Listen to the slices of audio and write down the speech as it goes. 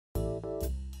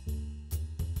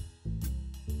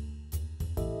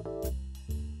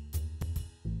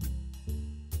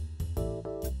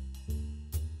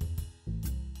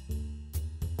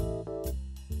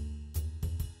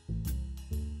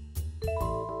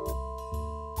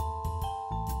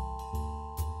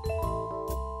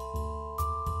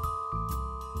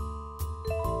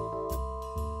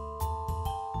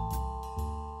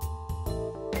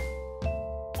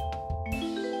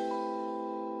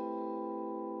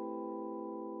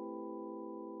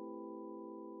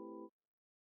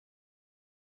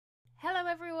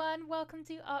and welcome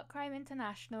to Art Crime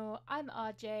International. I'm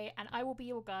RJ and I will be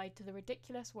your guide to the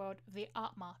ridiculous world of the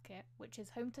art market, which is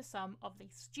home to some of the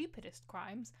stupidest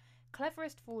crimes,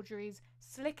 cleverest forgeries,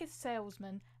 slickest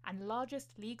salesmen, and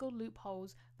largest legal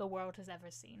loopholes the world has ever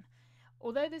seen.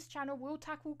 Although this channel will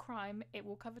tackle crime, it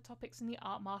will cover topics in the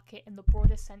art market in the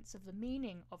broadest sense of the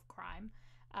meaning of crime,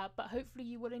 but hopefully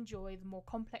you will enjoy the more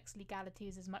complex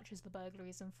legalities as much as the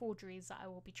burglaries and forgeries that I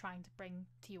will be trying to bring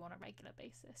to you on a regular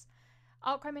basis.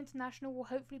 Art Crime International will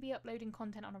hopefully be uploading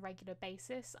content on a regular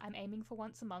basis. I'm aiming for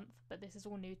once a month, but this is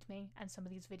all new to me, and some of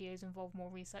these videos involve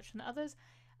more research than others,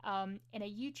 in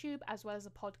a YouTube as well as a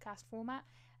podcast format.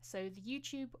 So the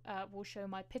YouTube will show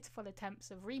my pitiful attempts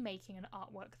of remaking an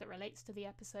artwork that relates to the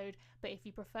episode, but if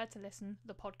you prefer to listen,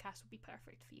 the podcast will be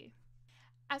perfect for you.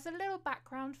 As a little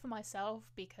background for myself,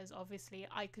 because obviously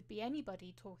I could be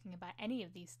anybody talking about any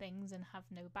of these things and have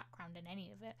no background in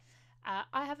any of it,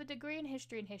 I have a degree in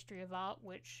history and history of art,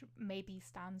 which maybe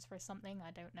stands for something,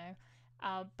 I don't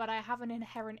know. But I have an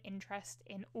inherent interest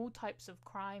in all types of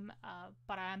crime,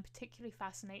 but I am particularly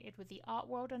fascinated with the art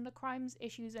world and the crimes,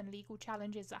 issues and legal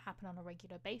challenges that happen on a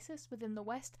regular basis within the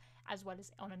West, as well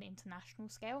as on an international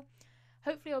scale.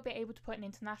 Hopefully I'll be able to put an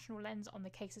international lens on the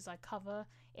cases I cover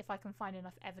if I can find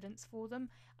enough evidence for them.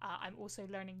 I'm also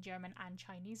learning German and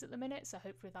Chinese at the minute, so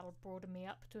hopefully that'll broaden me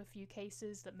up to a few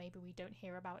cases that maybe we don't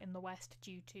hear about in the West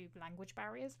due to language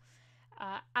barriers.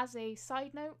 As a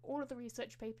side note, all of the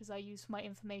research papers I use for my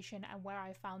information and where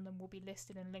I found them will be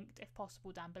listed and linked if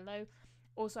possible down below.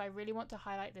 Also, I really want to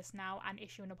highlight this now and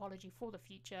issue an apology for the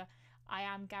future. I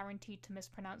am guaranteed to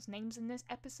mispronounce names in this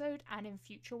episode and in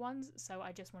future ones, so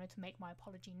I just wanted to make my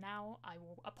apology now. I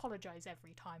will apologise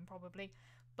every time probably,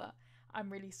 but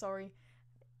I'm really sorry.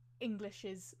 English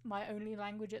is my only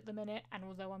language at the minute, and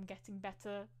although I'm getting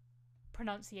better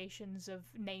pronunciations of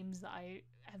names that I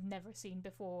have never seen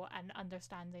before and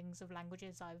understandings of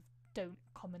languages I don't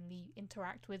commonly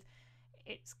interact with,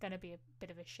 it's going to be a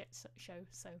bit of a shit show,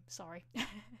 so sorry.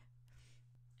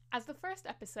 As the first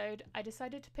episode, I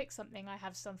decided to pick something I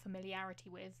have some familiarity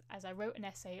with, as I wrote an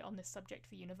essay on this subject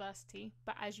for university,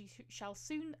 but as you shall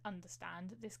soon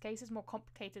understand, this case is more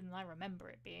complicated than I remember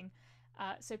it being,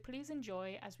 so please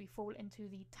enjoy as we fall into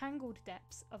the tangled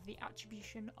depths of the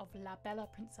attribution of La Bella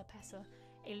Principessa,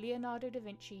 a Leonardo da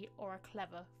Vinci or a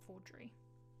clever forgery.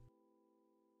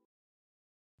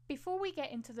 Before we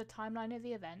get into the timeline of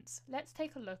the events, let's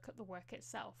take a look at the work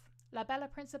itself. La Bella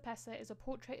Principessa is a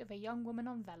portrait of a young woman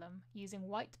on vellum, using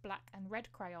white, black and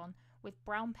red crayon with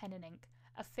brown pen and ink,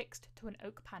 affixed to an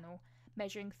oak panel,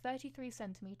 measuring 33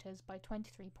 centimetres by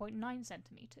 23.9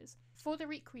 centimetres. For the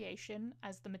recreation,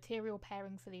 as the material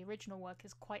pairing for the original work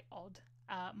is quite odd,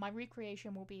 my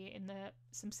recreation will be in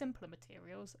some simpler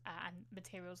materials, and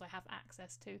materials I have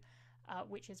access to,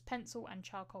 which is pencil and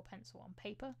charcoal pencil on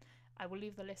paper. I will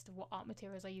leave the list of what art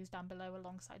materials I use down below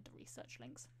alongside the research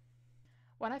links.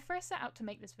 When I first set out to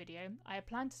make this video, I had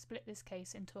planned to split this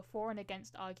case into a for and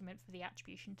against argument for the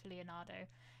attribution to Leonardo.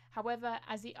 However,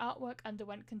 as the artwork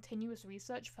underwent continuous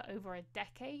research for over a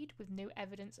decade, with new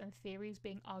evidence and theories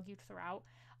being argued throughout,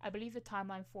 I believe the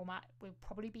timeline format will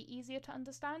probably be easier to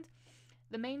understand.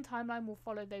 The main timeline will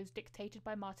follow those dictated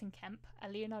by Martin Kemp, a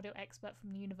Leonardo expert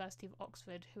from the University of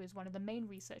Oxford, who is one of the main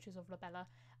researchers of La Bella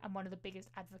and one of the biggest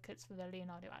advocates for the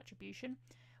Leonardo attribution.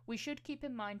 We should keep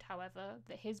in mind, however,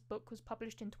 that his book was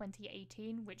published in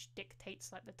 2018, which dictates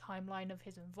the timeline of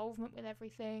his involvement with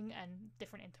everything and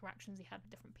different interactions he had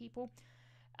with different people.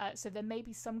 So there may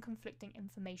be some conflicting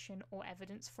information or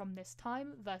evidence from this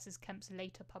time versus Kemp's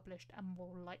later published and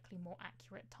more likely more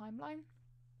accurate timeline.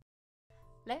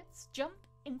 Let's jump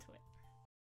into it.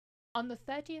 On the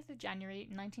 30th of January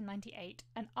 1998,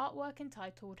 an artwork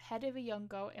entitled Head of a Young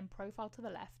Girl in Profile to the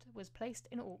Left was placed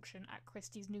in auction at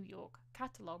Christie's, New York,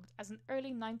 catalogued as an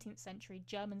early 19th century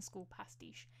German school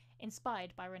pastiche,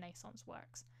 inspired by Renaissance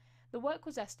works. The work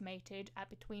was estimated at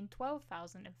between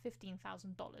 $12,000 and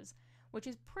 $15,000, which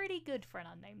is pretty good for an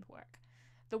unnamed work.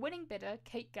 The winning bidder,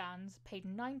 Kate Gans, paid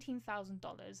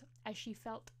 $19,000 as she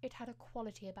felt it had a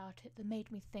quality about it that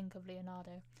made me think of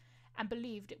Leonardo, and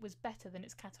believed it was better than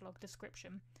its catalogue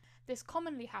description. This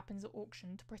commonly happens at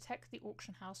auction to protect the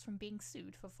auction house from being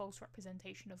sued for false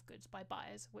representation of goods by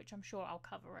buyers, which I'm sure I'll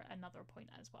cover at another point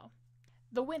as well.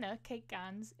 The winner, Kate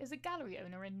Gans, is a gallery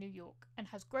owner in New York and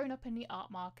has grown up in the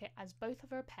art market as both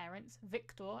of her parents,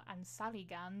 Victor and Sally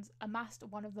Gans, amassed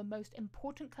one of the most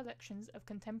important collections of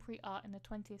contemporary art in the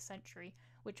 20th century,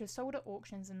 which was sold at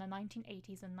auctions in the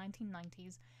 1980s and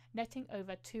 1990s, netting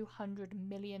over $200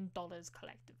 million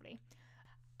collectively.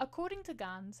 According to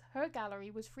Gans, her gallery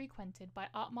was frequented by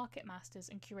art market masters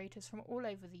and curators from all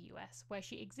over the US, where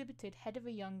she exhibited Head of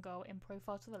a Young Girl in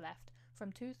Profile to the Left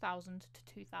from 2000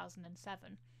 to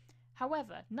 2007.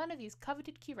 However, none of these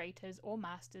coveted curators or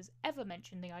masters ever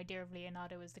mentioned the idea of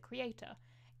Leonardo as the creator.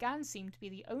 Gans seemed to be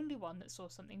the only one that saw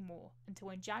something more, until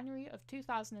in January of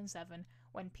 2007,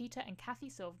 when Peter and Kathy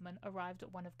Silverman arrived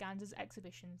at one of Gans's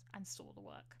exhibitions and saw the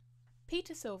work.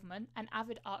 Peter Silverman, an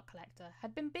avid art collector,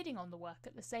 had been bidding on the work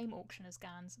at the same auction as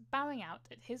Gans, bowing out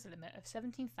at his limit of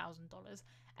 $17,000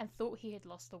 and thought he had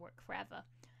lost the work forever.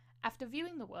 After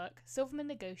viewing the work, Silverman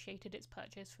negotiated its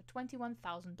purchase for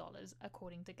 $21,000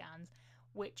 according to Gans,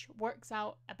 which works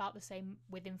out about the same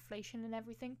with inflation and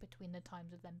everything between the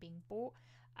times of them being bought,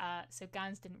 so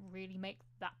Gans didn't really make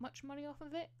that much money off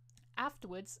of it.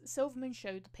 Afterwards, Silverman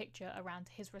showed the picture around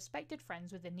to his respected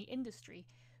friends within the industry,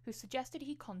 who suggested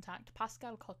he contact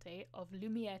Pascal Cotte of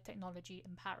Lumière Technology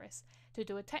in Paris to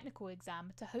do a technical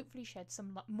exam to hopefully shed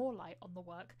some more light on the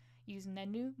work using their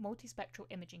new multispectral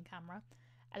imaging camera,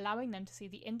 allowing them to see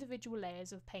the individual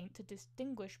layers of paint to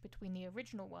distinguish between the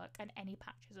original work and any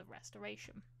patches of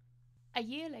restoration. A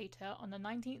year later, on the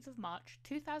 19th of March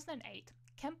 2008,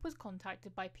 Kemp was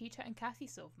contacted by Peter and Kathy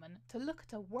Silverman to look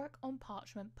at a work on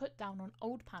parchment put down on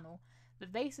old panel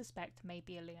that they suspect may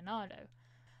be a Leonardo.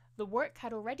 The work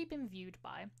had already been viewed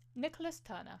by Nicholas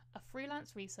Turner, a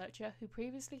freelance researcher who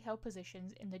previously held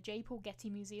positions in the J. Paul Getty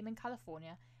Museum in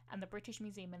California and the British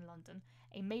Museum in London,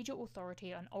 a major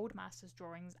authority on old masters'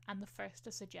 drawings and the first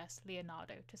to suggest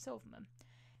Leonardo to Silverman.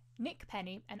 Nick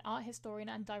Penny, an art historian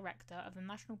and director of the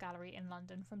National Gallery in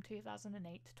London from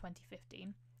 2008 to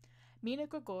 2015. Mina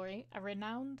Gregori, a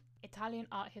renowned Italian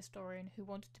art historian who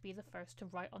wanted to be the first to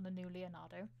write on the new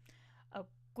Leonardo.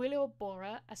 Giulio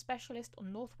Bora, a specialist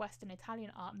on northwestern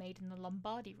Italian art made in the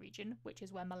Lombardy region, which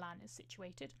is where Milan is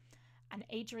situated, and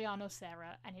Adriano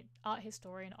Serra, an art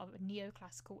historian of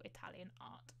neoclassical Italian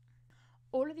art.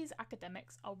 All of these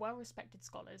academics are well-respected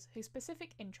scholars whose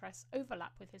specific interests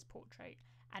overlap with his portrait,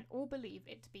 and all believe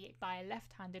it to be by a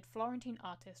left-handed Florentine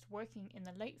artist working in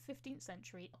the late 15th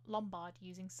century Lombard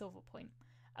using silver point,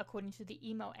 according to the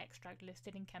email extract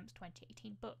listed in Kemp's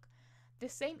 2018 book.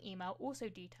 This same email also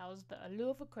details that a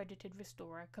Louvre-accredited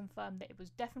restorer confirmed that it was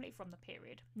definitely from the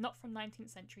period, not from 19th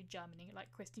century Germany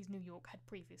like Christie's New York had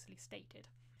previously stated.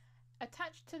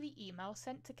 Attached to the email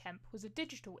sent to Kemp was a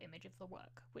digital image of the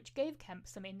work, which gave Kemp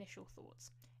some initial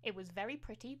thoughts. It was very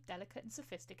pretty, delicate and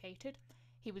sophisticated.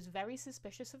 He was very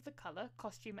suspicious of the colour,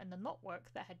 costume and the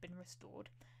knotwork that had been restored,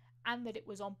 and that it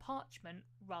was on parchment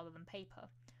rather than paper.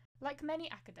 Like many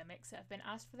academics that have been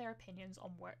asked for their opinions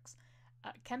on works,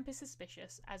 Kemp is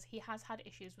suspicious as he has had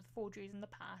issues with forgeries in the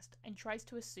past and tries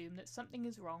to assume that something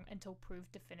is wrong until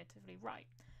proved definitively right.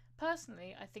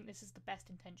 Personally, I think this is the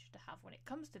best intention to have when it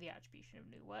comes to the attribution of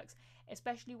new works,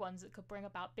 especially ones that could bring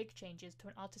about big changes to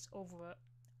an artist's overall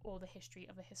or the history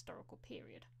of a historical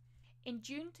period. In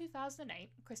June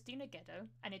 2008, Cristina Geddo,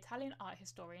 an Italian art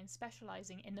historian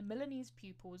specialising in the Milanese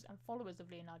pupils and followers of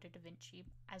Leonardo da Vinci,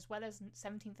 as well as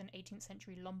 17th and 18th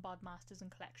century Lombard masters and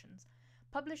collections,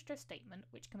 published her statement,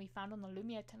 which can be found on the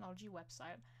Lumière Technology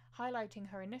website, highlighting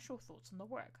her initial thoughts on the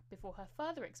work, before her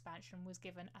further expansion was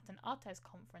given at an Artes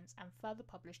conference and further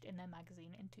published in their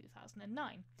magazine in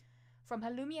 2009. From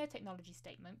her Lumière Technology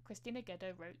statement, Cristina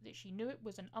Geddo wrote that she knew it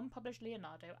was an unpublished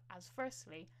Leonardo as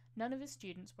firstly, none of his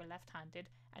students were left-handed,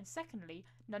 and secondly,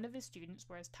 none of his students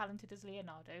were as talented as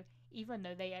Leonardo, even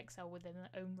though they excel within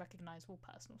their own recognisable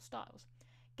personal styles.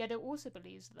 Geddo also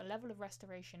believes that the level of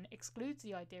restoration excludes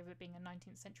the idea of it being a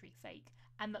 19th century fake,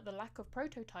 and that the lack of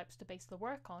prototypes to base the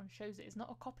work on shows it is not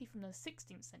a copy from the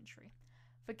 16th century.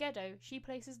 For Geddo, she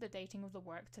places the dating of the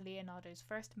work to Leonardo's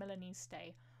first Milanese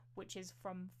stay, which is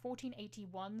from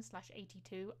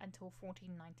 1481/82 until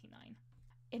 1499.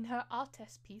 In her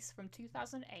Artes piece from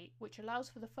 2008, which allows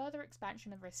for the further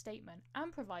expansion of her statement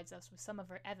and provides us with some of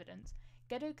her evidence,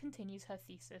 Geddo continues her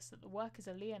thesis that the work is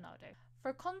a Leonardo.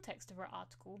 For context of her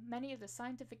article, many of the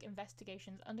scientific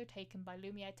investigations undertaken by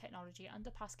Lumière Technology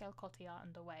under Pascal Cotte are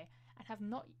underway and have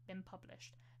not been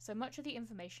published, so much of the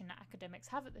information that academics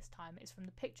have at this time is from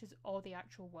the pictures or the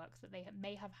actual work that they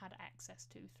may have had access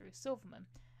to through Silverman,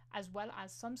 as well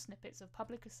as some snippets of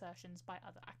public assertions by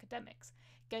other academics.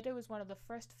 Geddo was one of the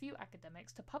first few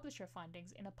academics to publish her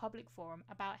findings in a public forum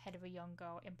about Head of a Young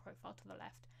Girl in Profile to the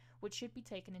Left, which should be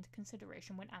taken into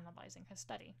consideration when analysing her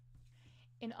study.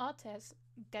 In Artes,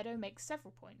 Geddo makes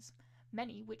several points,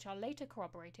 many which are later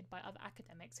corroborated by other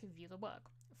academics who view the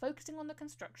work. Focusing on the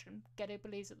construction, Geddo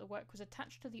believes that the work was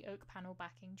attached to the oak panel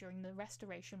backing during the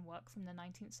restoration work from the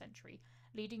 19th century,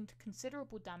 leading to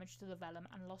considerable damage to the vellum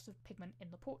and loss of pigment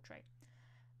in the portrait.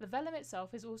 The vellum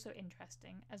itself is also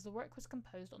interesting, as the work was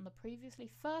composed on the previously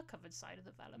fur-covered side of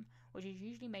the vellum, which is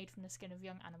usually made from the skin of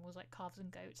young animals like calves and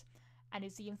goats, and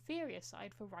is the inferior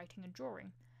side for writing and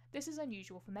drawing. This is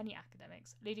unusual for many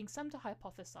academics, leading some to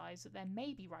hypothesize that there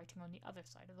may be writing on the other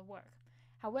side of the work.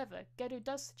 However, Geddo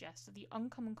does suggest that the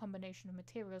uncommon combination of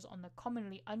materials on the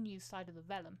commonly unused side of the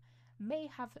vellum may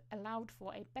have allowed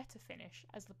for a better finish,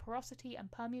 as the porosity and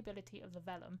permeability of the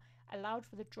vellum allowed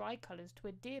for the dry colours to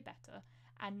adhere better,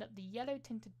 and that the yellow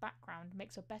tinted background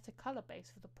makes a better colour base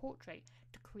for the portrait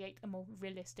to create a more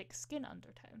realistic skin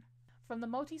undertone. From the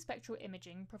multispectral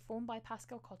imaging performed by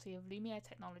Pascal Coty of Lumiere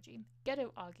Technology, Geddo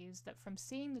argues that from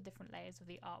seeing the different layers of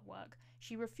the artwork,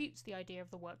 she refutes the idea of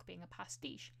the work being a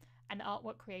pastiche, an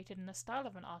artwork created in the style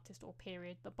of an artist or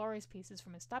period that borrows pieces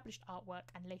from established artwork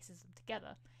and laces them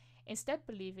together, instead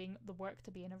believing the work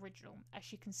to be an original, as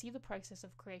she can see the process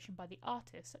of creation by the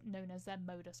artist known as their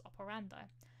modus operandi.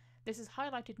 This is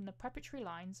highlighted in the preparatory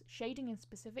lines, shading in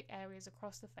specific areas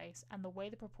across the face, and the way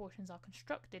the proportions are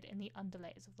constructed in the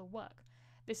underlayers of the work.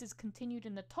 This is continued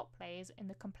in the top layers in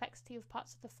the complexity of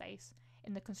parts of the face,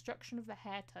 in the construction of the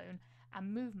hair tone,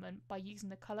 and movement by using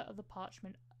the colour of the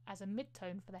parchment as a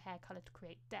mid-tone for the hair colour to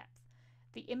create depth.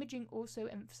 The imaging also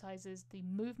emphasises the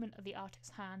movement of the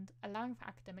artist's hand, allowing for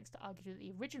academics to argue that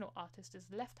the original artist is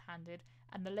left-handed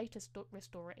and the latest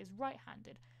restorer is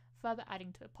right-handed, further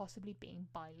adding to it possibly being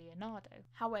by Leonardo.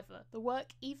 However, the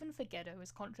work even for Geddo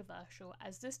is controversial,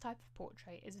 as this type of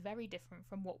portrait is very different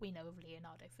from what we know of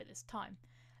Leonardo for this time.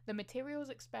 The material is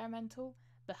experimental,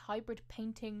 the hybrid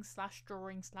painting /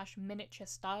 drawing / miniature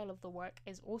style of the work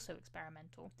is also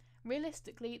experimental.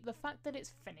 Realistically, the fact that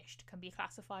it's finished can be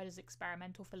classified as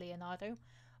experimental for Leonardo,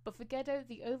 but for Geddo,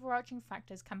 the overarching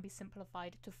factors can be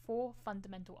simplified to 4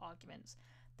 fundamental arguments: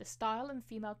 the style and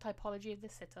female typology of the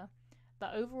sitter,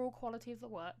 the overall quality of the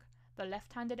work, the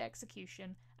left-handed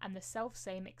execution, and the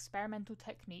self-same experimental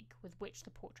technique with which the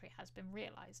portrait has been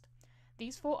realised.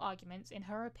 These 4 arguments, in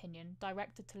her opinion,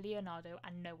 directed to Leonardo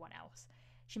and no one else.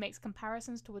 She makes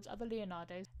comparisons towards other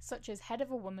Leonardos, such as Head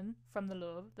of a Woman from the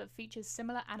Louvre, that features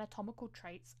similar anatomical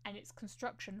traits, and its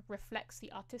construction reflects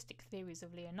the artistic theories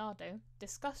of Leonardo,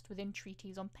 discussed within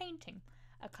Treatise on Painting,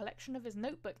 a collection of his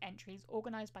notebook entries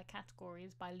organised by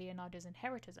categories by Leonardo's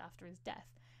inheritors after his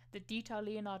death, that detail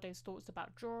Leonardo's thoughts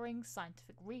about drawing,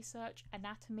 scientific research,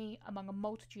 anatomy, among a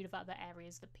multitude of other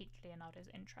areas that piqued Leonardo's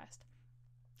interest.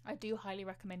 I do highly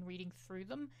recommend reading through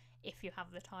them if you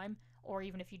have the time, or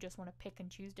even if you just want to pick and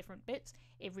choose different bits.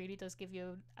 It really does give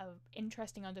you an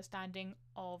interesting understanding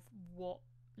of what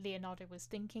Leonardo was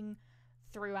thinking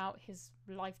throughout his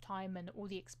lifetime and all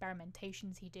the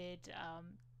experimentations he did,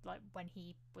 like when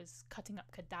he was cutting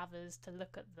up cadavers to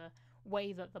look at the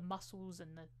way that the muscles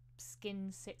and the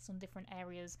skin sits on different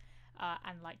areas,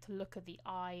 and like to look at the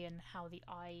eye and how the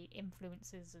eye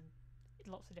influences and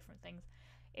lots of different things.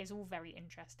 It's all very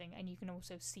interesting, and you can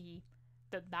also see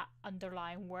that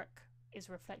underlying work is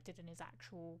reflected in his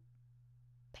actual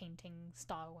painting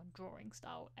style and drawing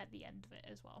style at the end of it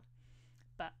as well.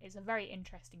 But it's a very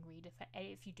interesting read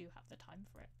if you do have the time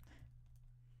for it.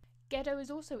 Geddo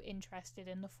is also interested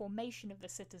in the formation of the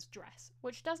sitter's dress,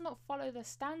 which does not follow the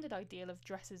standard ideal of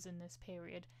dresses in this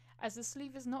period, as the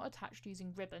sleeve is not attached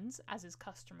using ribbons, as is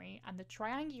customary, and the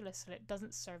triangular slit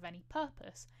doesn't serve any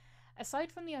purpose.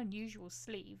 Aside from the unusual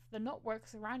sleeve, the knotwork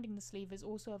surrounding the sleeve is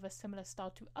also of a similar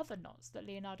style to other knots that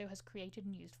Leonardo has created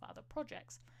and used for other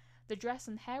projects. The dress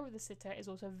and hair of the sitter is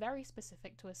also very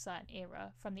specific to a certain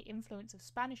era, from the influence of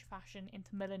Spanish fashion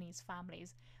into Milanese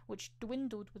families, which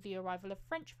dwindled with the arrival of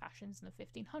French fashions in the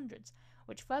 1500s,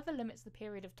 which further limits the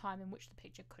period of time in which the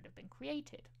picture could have been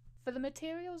created. For the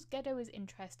materials, Geddo is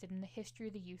interested in the history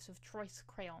of the use of Troyes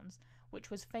crayons, which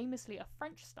was famously a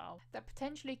French style that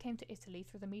potentially came to Italy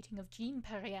through the meeting of Jean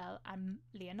Periel and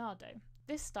Leonardo.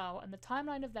 This style and the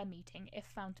timeline of their meeting, if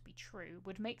found to be true,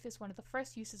 would make this one of the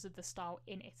first uses of the style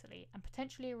in Italy, and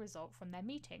potentially a result from their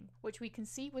meeting, which we can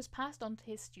see was passed on to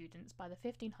his students by the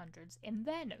 1500s in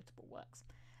their notable works.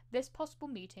 This possible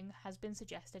meeting has been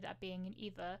suggested at being in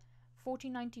either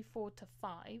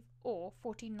 1494-5 or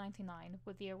 1499,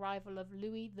 with the arrival of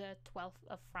Louis XII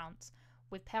of France,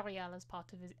 with Periel as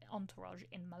part of his entourage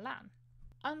in Milan.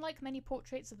 Unlike many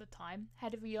portraits of the time,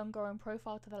 Head of a Young Girl in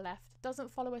profile to the left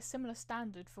doesn't follow a similar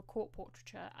standard for court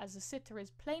portraiture, as the sitter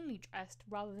is plainly dressed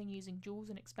rather than using jewels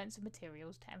and expensive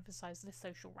materials to emphasise the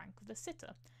social rank of the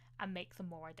sitter and make them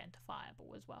more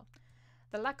identifiable as well.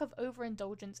 The lack of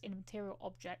overindulgence in material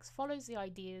objects follows the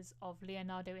ideas of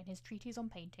Leonardo in his Treatise on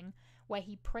Painting, where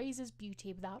he praises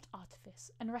beauty without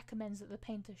artifice and recommends that the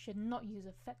painter should not use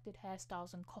affected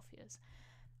hairstyles and coiffures.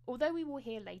 Although we will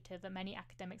hear later that many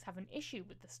academics have an issue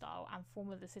with the style and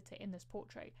form of the sitter in this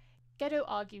portrait, Geddo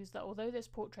argues that although this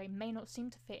portrait may not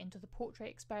seem to fit into the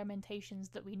portrait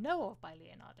experimentations that we know of by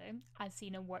Leonardo, as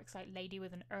seen in works like Lady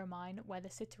with an Ermine, where the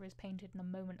sitter is painted in a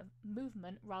moment of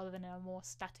movement rather than in a more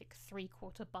static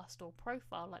three-quarter bust or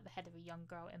profile like the head of a young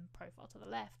girl in profile to the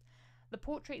left, the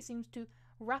portrait seems to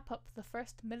wrap up the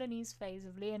first Milanese phase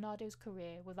of Leonardo's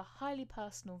career with a highly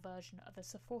personal version of a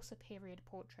Sforza period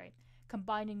portrait,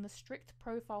 combining the strict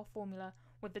profile formula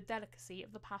with the delicacy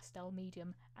of the pastel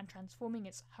medium and transforming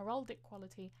its heraldic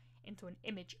quality into an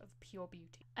image of pure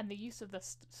beauty. And the use of the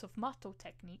sfumato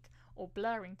technique, or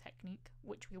blurring technique,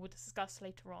 which we will discuss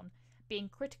later on, being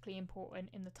critically important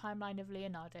in the timeline of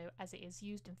Leonardo as it is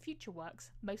used in future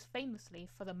works, most famously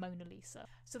for the Mona Lisa.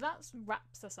 So that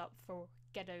wraps us up for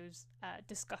Geddo's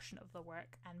discussion of the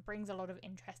work and brings a lot of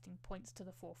interesting points to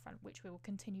the forefront, which we will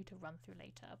continue to run through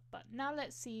later. But now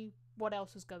let's see what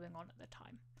else was going on at the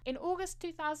time. In August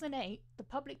 2008, the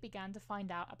public began to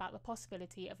find out about the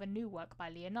possibility of a new work by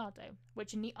Leonardo,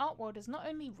 which in the art world is not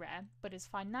only rare, but is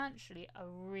financially a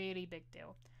really big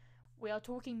deal. We are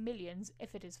talking millions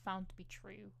if it is found to be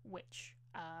true, which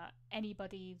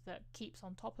anybody that keeps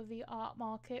on top of the art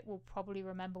market will probably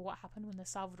remember what happened when the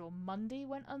Salvador Mundi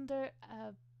went under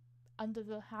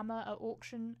the hammer at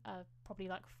auction probably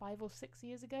like 5 or 6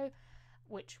 years ago,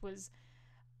 which was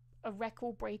a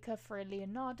record breaker for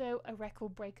Leonardo, a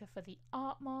record breaker for the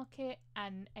art market,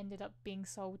 and ended up being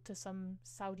sold to some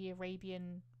Saudi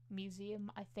Arabian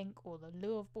museum, I think, or the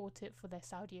Louvre bought it for their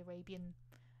Saudi Arabian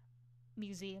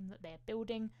museum that they're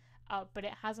building, but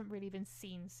it hasn't really been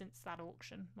seen since that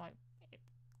auction. Like, it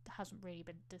hasn't really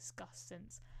been discussed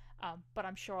since, but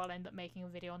I'm sure I'll end up making a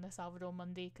video on the Salvador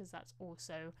Mundi, because that's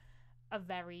also a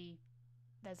very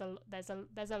there's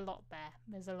a lot there.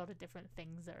 There's a lot of different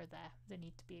things that are there that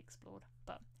need to be explored.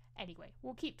 But anyway,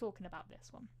 we'll keep talking about this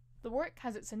one. The work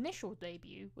has its initial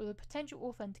debut with a potential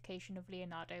authentication of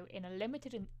Leonardo in a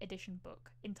limited edition book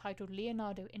entitled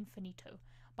Leonardo Infinito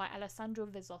by Alessandro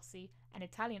Vizzossi, an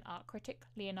Italian art critic,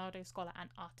 Leonardo scholar and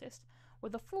artist,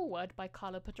 with a foreword by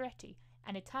Carlo Pedretti,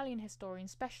 an Italian historian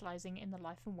specialising in the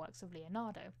life and works of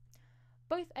Leonardo.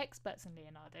 Both experts in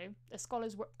Leonardo, the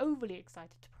scholars were overly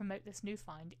excited to promote this new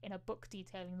find in a book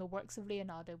detailing the works of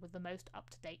Leonardo with the most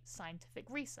up-to-date scientific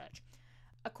research,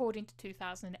 according to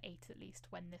 2008 at least,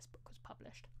 when this book was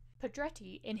published.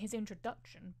 Pedretti, in his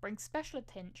introduction, brings special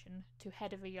attention to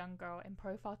Head of a Young Girl in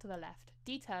profile to the left,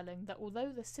 detailing that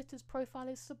although the sitter's profile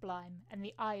is sublime and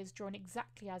the eye is drawn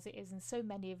exactly as it is in so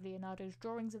many of Leonardo's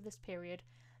drawings of this period,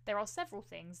 there are several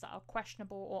things that are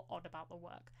questionable or odd about the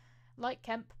work. Like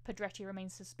Kemp, Pedretti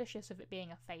remains suspicious of it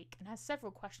being a fake and has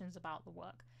several questions about the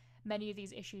work. Many of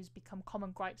these issues become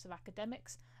common gripes of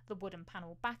academics: the wooden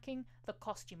panel backing, the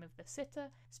costume of the sitter,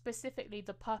 specifically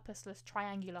the purposeless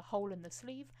triangular hole in the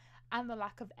sleeve, and the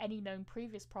lack of any known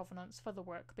previous provenance for the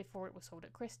work before it was sold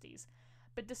at Christie's.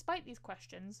 But despite these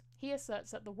questions, he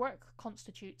asserts that the work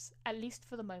constitutes, at least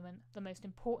for the moment, the most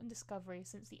important discovery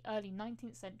since the early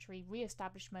 19th century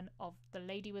re-establishment of The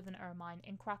Lady with an Ermine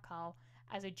in Krakow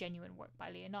as a genuine work by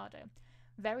Leonardo.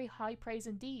 Very high praise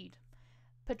indeed.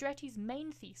 Pedretti's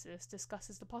main thesis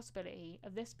discusses the possibility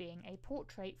of this being a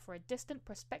portrait for a distant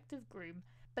prospective groom,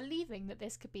 believing that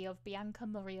this could be of Bianca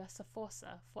Maria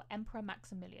Sforza for Emperor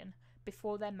Maximilian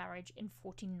before their marriage in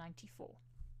 1494.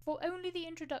 For only the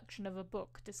introduction of a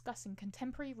book discussing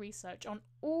contemporary research on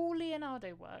all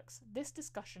Leonardo works, this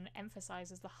discussion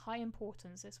emphasises the high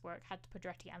importance this work had to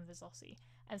Pedretti and Vizzossi,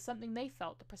 and something they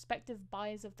felt the prospective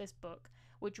buyers of this book,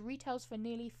 which retails for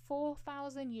nearly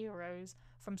 €4,000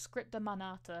 from Scripta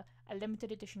Manata, a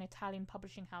limited edition Italian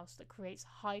publishing house that creates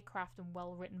high craft and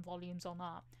well-written volumes on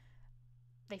art.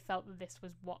 They felt that this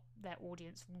was what their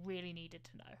audience really needed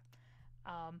to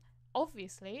know.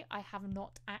 Obviously, I have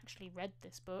not actually read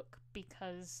this book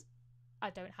because I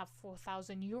don't have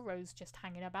 €4,000 just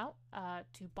hanging about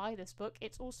to buy this book.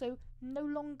 It's also no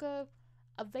longer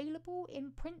available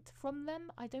in print from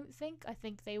them, I don't think. I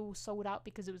think they all sold out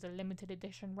because it was a limited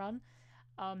edition run.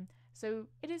 So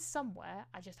it is somewhere,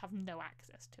 I just have no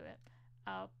access to it.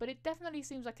 But it definitely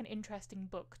seems like an interesting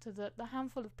book to the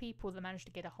handful of people that managed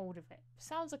to get a hold of it.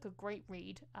 Sounds like a great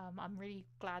read. I'm really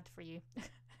glad for you.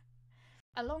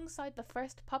 Alongside the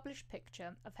first published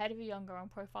picture of Head of a Young Girl on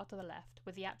profile to the left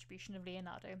with the attribution of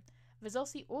Leonardo,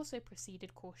 Vizzossi also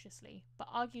proceeded cautiously, but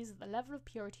argues that the level of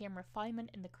purity and refinement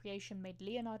in the creation made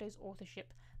Leonardo's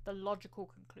authorship the logical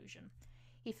conclusion.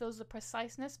 He feels the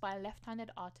preciseness by a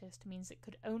left-handed artist means it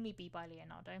could only be by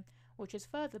Leonardo, which is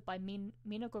furthered by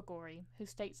Mina Gregori, who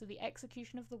states that the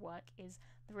execution of the work is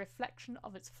the reflection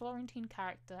of its Florentine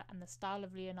character and the style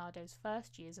of Leonardo's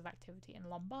first years of activity in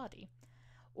Lombardy.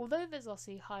 Although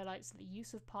Vesossi highlights that the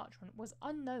use of parchment was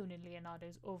unknown in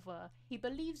Leonardo's oeuvre, he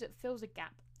believes it fills a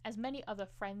gap, as many other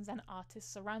friends and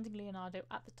artists surrounding Leonardo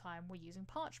at the time were using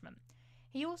parchment.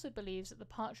 He also believes that the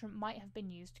parchment might have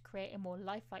been used to create a more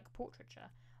lifelike portraiture,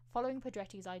 following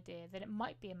Pedretti's idea that it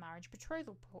might be a marriage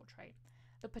betrothal portrait.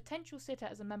 The potential sitter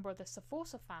as a member of the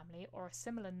Sforza family or a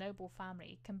similar noble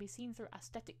family can be seen through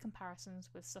aesthetic comparisons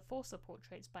with Sforza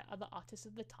portraits by other artists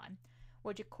of the time,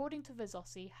 which according to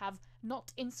Vesossi have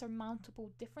not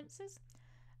insurmountable differences.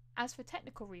 As for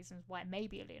technical reasons why it may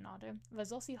be a Leonardo,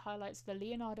 Vesossi highlights the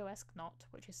Leonardo-esque knot,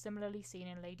 which is similarly seen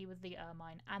in Lady with the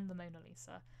Ermine and the Mona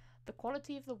Lisa, the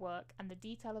quality of the work and the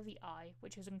detail of the eye,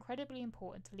 which is incredibly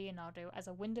important to Leonardo as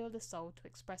a window of the soul to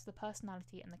express the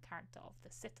personality and the character of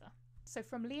the sitter. So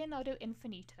from Leonardo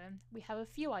Infinito, we have a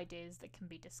few ideas that can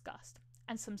be discussed,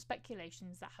 and some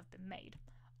speculations that have been made.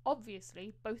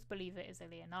 Obviously, both believe it is a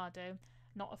Leonardo,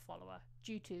 not a follower,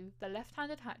 due to the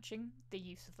left-handed hatching, the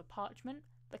use of the parchment,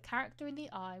 the character in the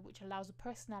eye which allows a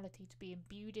personality to be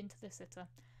imbued into the sitter,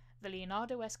 the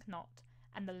Leonardo-esque knot,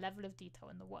 and the level of detail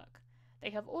in the work. They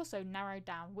have also narrowed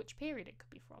down which period it could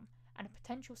be from, and a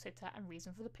potential sitter and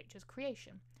reason for the picture's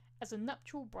creation, as a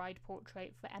nuptial bride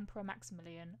portrait for Emperor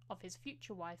Maximilian of his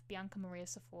future wife Bianca Maria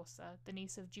Sforza, the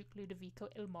niece of Duke Ludovico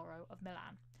il Moro of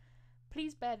Milan.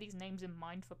 Please bear these names in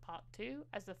mind for part 2,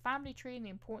 as the family tree and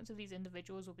the importance of these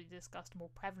individuals will be discussed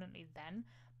more prevalently then,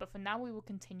 but for now we will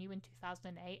continue in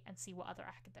 2008 and see what other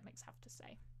academics have to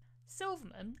say.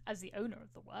 Silverman, as the owner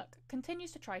of the work,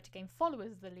 continues to try to gain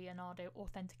followers of the Leonardo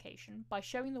authentication by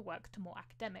showing the work to more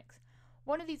academics.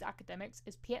 One of these academics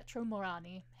is Pietro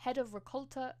Morani, head of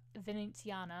Raccolta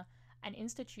Veneziana, an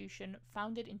institution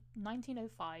founded in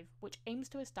 1905 which aims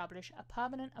to establish a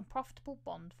permanent and profitable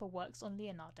bond for works on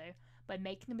Leonardo by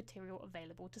making the material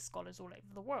available to scholars all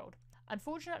over the world.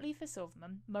 Unfortunately for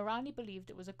Silverman, Morani believed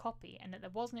it was a copy and that there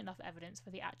wasn't enough evidence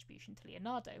for the attribution to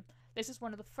Leonardo. This is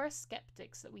one of the first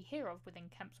skeptics that we hear of within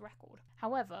Kemp's record.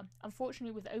 However,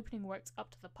 unfortunately with opening works up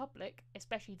to the public,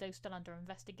 especially those still under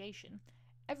investigation,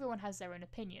 everyone has their own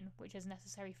opinion, which is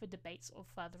necessary for debates or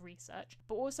further research,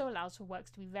 but also allows for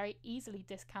works to be very easily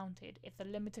discounted if the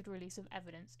limited release of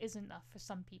evidence isn't enough for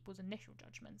some people's initial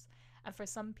judgments, and for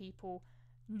some people,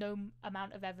 no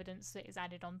amount of evidence that is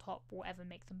added on top will ever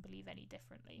make them believe any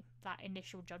differently. That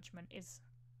initial judgment is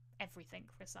everything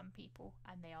for some people,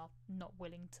 and they are not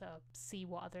willing to see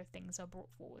what other things are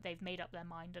brought forward. They've made up their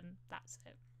mind and that's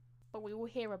it. But we will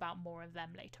hear about more of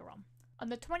them later on. On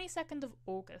the 22nd of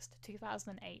August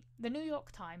 2008, the New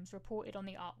York Times reported on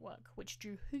the artwork, which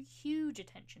drew huge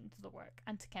attention to the work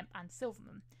and to Kemp and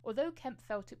Silverman. Although Kemp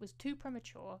felt it was too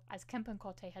premature, as Kemp and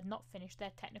Cotte had not finished their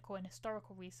technical and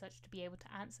historical research to be able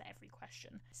to answer every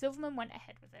question, Silverman went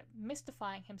ahead with it,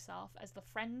 mystifying himself as the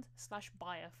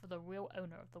friend/buyer for the real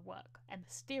owner of the work, a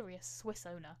mysterious Swiss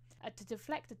owner, to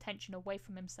deflect attention away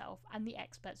from himself and the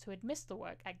experts who had missed the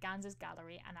work at Gans's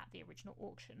gallery and at the original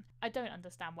auction. I don't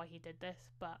understand why he did this,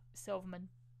 but Silverman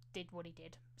did what he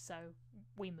did, so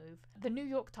we move. The New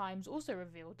York Times also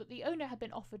revealed that the owner had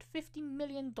been offered $50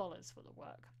 million for the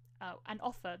work, an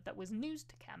offer that was news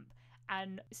to Kemp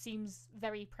and seems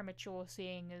very premature,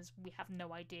 seeing as we have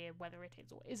no idea whether it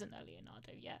is or isn't a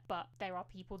Leonardo yet, but there are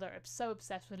people that are so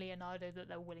obsessed with Leonardo that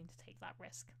they're willing to take that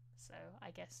risk. So I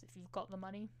guess if you've got the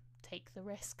money, take the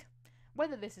risk.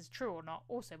 Whether this is true or not,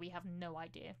 also we have no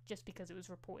idea. Just because it was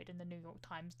reported in the New York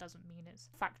Times doesn't mean it's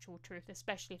factual truth,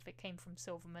 especially if it came from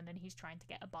Silverman and he's trying to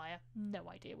get a buyer. No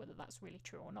idea whether that's really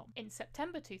true or not. In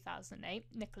September 2008,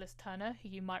 Nicholas Turner, who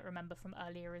you might remember from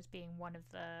earlier as being one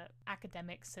of the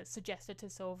academics that suggested to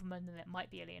Silverman that it might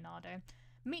be a Leonardo,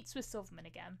 meets with Silverman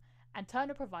again, and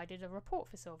Turner provided a report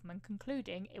for Silverman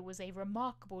concluding it was a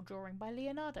remarkable drawing by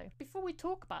Leonardo. Before we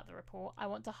talk about the report, I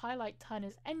want to highlight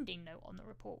Turner's ending note on the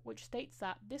report, which states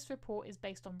that this report is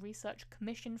based on research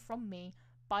commissioned from me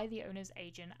by the owner's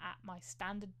agent at my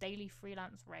standard daily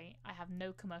freelance rate. I have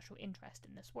no commercial interest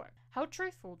in this work. How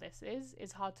truthful this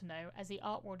is hard to know, as the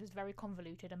art world is very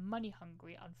convoluted and money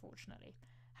hungry, unfortunately.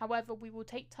 However, we will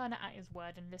take Turner at his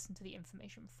word and listen to the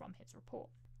information from his report.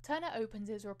 Turner opens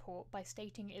his report by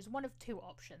stating it is one of two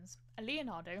options, a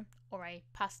Leonardo or a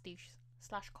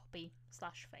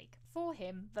pastiche/copy/fake. For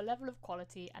him, the level of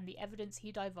quality and the evidence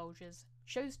he divulges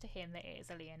shows to him that it is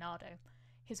a Leonardo.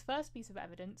 His first piece of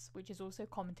evidence, which is also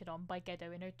commented on by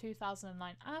Geddo in her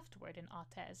 2009 afterword in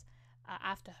Artes,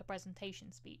 after her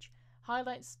presentation speech,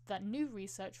 highlights that new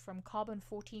research from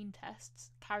carbon-14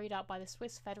 tests carried out by the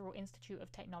Swiss Federal Institute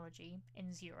of Technology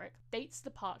in Zurich dates the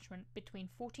parchment between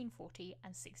 1440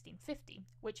 and 1650,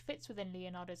 which fits within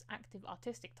Leonardo's active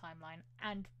artistic timeline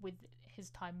and with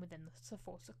his time within the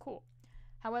Sforza court.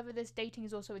 However, this dating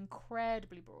is also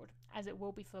incredibly broad, as it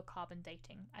will be for carbon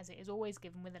dating, as it is always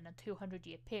given within a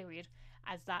 200-year period,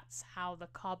 as that's how the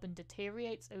carbon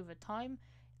deteriorates over time.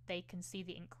 They can see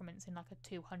the increments in like a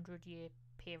 200-year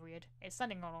period. It's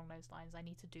something along those lines. I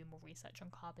need to do more research on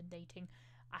carbon dating.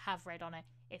 I have read on it.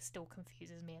 It still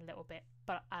confuses me a little bit,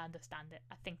 but I understand it.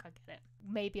 I think I get it.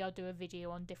 Maybe I'll do a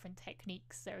video on different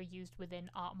techniques that are used within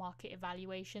art market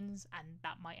evaluations, and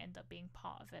that might end up being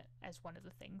part of it as one of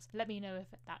the things. Let me know if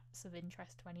that's of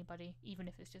interest to anybody, even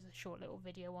if it's just a short little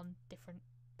video on different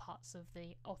parts of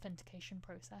the authentication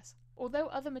process. Although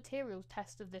other materials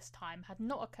tests of this time had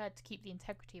not occurred to keep the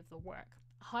integrity of the work,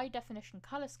 a high-definition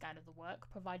colour scan of the work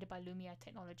provided by Lumiere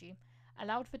technology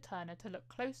allowed for Turner to look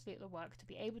closely at the work to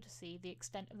be able to see the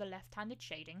extent of the left-handed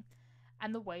shading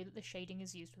and the way that the shading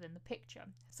is used within the picture,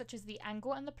 such as the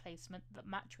angle and the placement that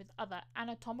match with other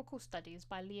anatomical studies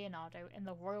by Leonardo in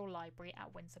the Royal Library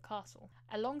at Windsor Castle.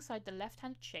 Alongside the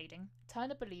left-handed shading,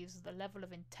 Turner believes that the level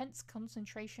of intense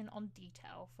concentration on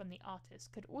detail from the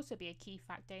artist could also be a key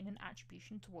factor in an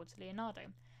attribution towards Leonardo,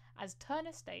 as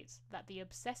Turner states that the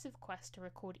obsessive quest to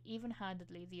record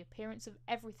even-handedly the appearance of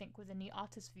everything within the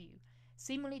artist's view,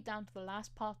 seemingly down to the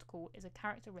last particle, is a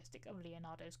characteristic of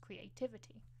Leonardo's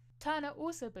creativity. Turner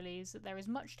also believes that there is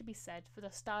much to be said for the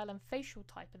style and facial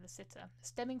type of the sitter,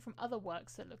 stemming from other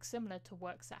works that look similar to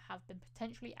works that have been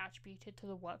potentially attributed to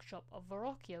the workshop of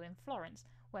Verrocchio in Florence,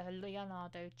 where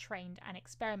Leonardo trained and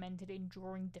experimented in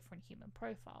drawing different human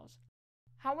profiles.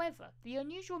 However, the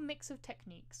unusual mix of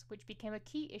techniques, which became a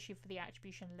key issue for the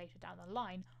attribution later down the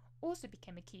line, also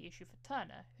became a key issue for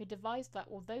Turner, who devised that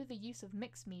although the use of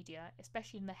mixed media,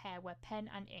 especially in the hair where pen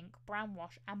and ink, brown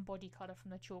wash and body colour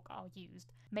from the chalk are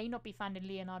used, may not be found in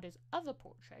Leonardo's other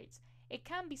portraits, it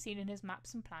can be seen in his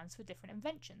maps and plans for different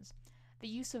inventions. The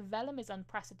use of vellum is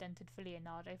unprecedented for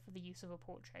Leonardo for the use of a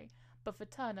portrait, but for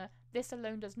Turner, this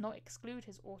alone does not exclude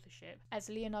his authorship, as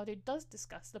Leonardo does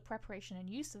discuss the preparation and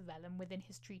use of vellum within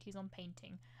his treatise on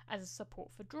painting as a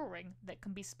support for drawing that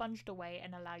can be sponged away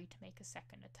and allow you to make a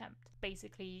second attempt.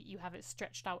 Basically, you have it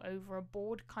stretched out over a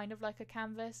board, kind of like a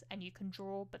canvas, and you can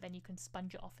draw, but then you can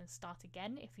sponge it off and start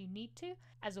again if you need to,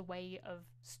 as a way of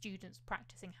students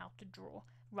practicing how to draw,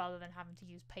 rather than having to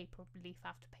use paper leaf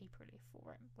after paper leaf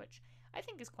for it, which I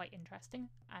think is quite interesting,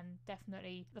 and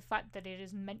definitely the fact that it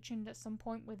is mentioned at some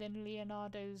point within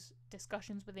Leonardo's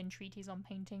discussions within treatises on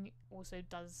painting also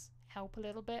does help a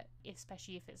little bit,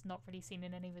 especially if it's not really seen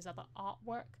in any of his other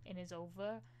artwork in his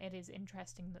oeuvre. It is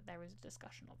interesting that there is a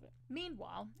discussion of it.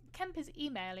 Meanwhile, Kemp is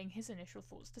emailing his initial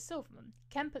thoughts to Silverman.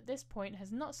 Kemp at this point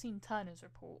has not seen Turner's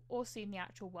report or seen the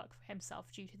actual work for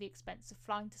himself due to the expense of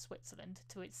flying to Switzerland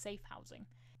to its safe housing.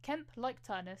 Kemp, like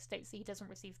Turner, states that he doesn't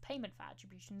receive payment for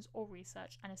attributions or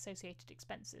research and associated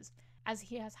expenses, as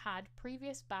he has had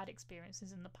previous bad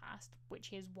experiences in the past,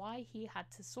 which is why he had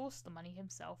to source the money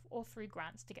himself or through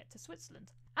grants to get to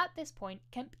Switzerland. At this point,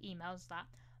 Kemp emails that,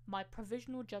 "My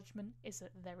provisional judgment is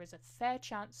that there is a fair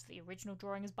chance the original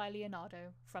drawing is by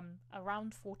Leonardo from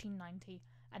around 1490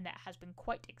 and that it has been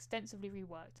quite extensively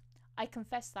reworked. I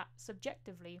confess that,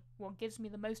 subjectively, what gives me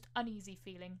the most uneasy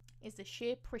feeling is the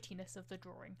sheer prettiness of the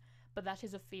drawing, but that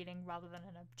is a feeling rather than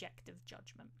an objective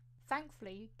judgment."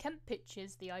 Thankfully, Kemp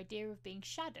pitches the idea of being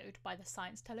shadowed by the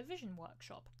Science Television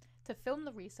Workshop to film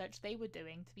the research they were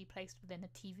doing to be placed within a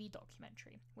TV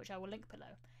documentary, which I will link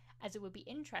below, as it would be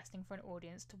interesting for an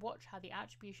audience to watch how the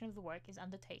attribution of the work is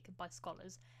undertaken by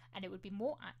scholars, and it would be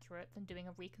more accurate than doing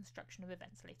a reconstruction of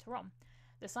events later on.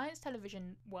 The Science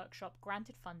Television Workshop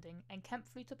granted funding, and Kemp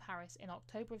flew to Paris in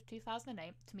October of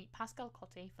 2008 to meet Pascal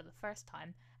Cotte for the first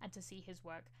time and to see his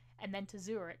work, and then to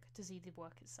Zurich to see the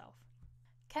work itself.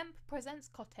 Kemp presents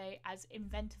Cotte as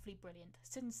inventively brilliant,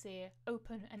 sincere,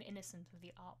 open and innocent of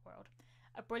the art world.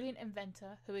 A brilliant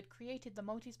inventor who had created the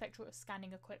multispectral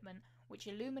scanning equipment which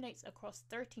illuminates across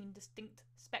 13 distinct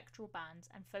spectral bands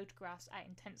and photographs at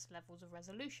intense levels of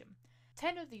resolution.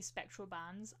 10 of these spectral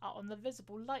bands are on the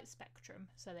visible light spectrum,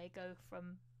 so they go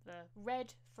from the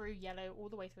red through yellow all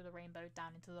the way through the rainbow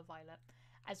down into the violet,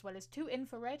 as well as 2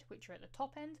 infrared, which are at the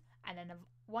top end, and then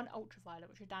 1 ultraviolet,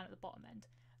 which are down at the bottom end.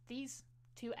 These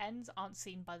 2 ends aren't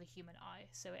seen by the human eye,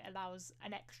 so it allows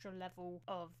an extra level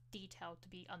of detail to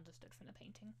be understood from the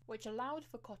painting, which allowed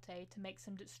for Cotte to make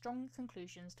some strong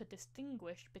conclusions to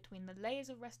distinguish between the layers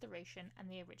of restoration and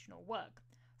the original work.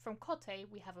 From Cotte,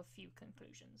 we have a few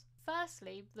conclusions.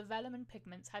 Firstly, the vellum and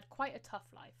pigments had quite a tough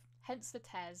life. hence the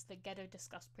tears that Geddo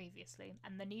discussed previously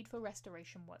and the need for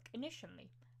restoration work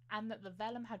initially, and that the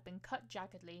vellum had been cut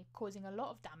jaggedly, causing a lot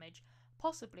of damage,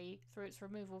 possibly through its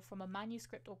removal from a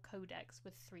manuscript or codex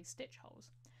with 3 stitch holes.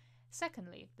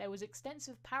 Secondly, there was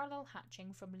extensive parallel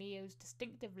hatching from Leo's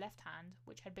distinctive left hand,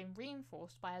 which had been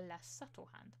reinforced by a less subtle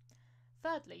hand.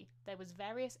 Thirdly, there was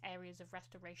various areas of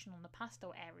restoration on the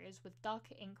pastel areas with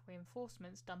darker ink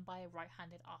reinforcements done by a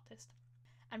right-handed artist.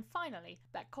 And finally,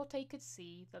 that Cotte could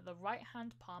see that the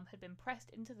right-hand palm had been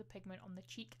pressed into the pigment on the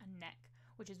cheek and neck,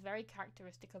 which is very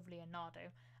characteristic of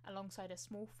Leonardo, alongside a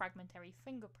small fragmentary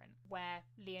fingerprint, where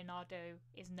Leonardo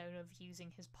is known of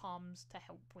using his palms to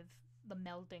help with the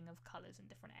melding of colours in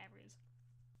different areas.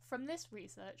 From this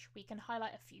research, we can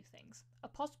highlight a few things. A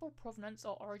possible provenance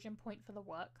or origin point for the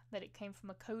work, that it came from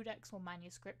a codex or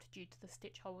manuscript due to the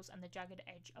stitch holes and the jagged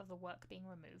edge of the work being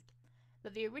removed.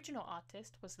 That the original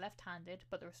artist was left-handed,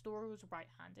 but the restorer was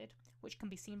right-handed, which can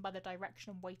be seen by the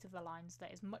direction and weight of the lines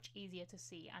that is much easier to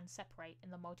see and separate in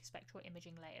the multispectral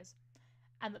imaging layers.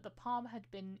 And that the palm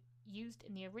had been used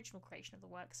in the original creation of the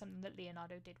work, something that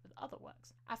Leonardo did with other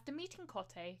works. After meeting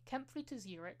Cotte, Kemp flew to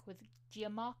Zurich with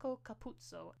Gianmarco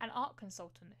Capuzzo, an art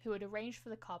consultant who had arranged for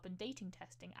the carbon dating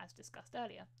testing as discussed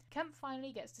earlier. Kemp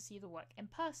finally gets to see the work in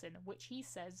person, which he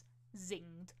says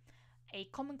zinged. A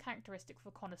common characteristic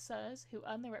for connoisseurs who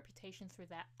earn their reputation through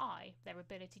their eye, their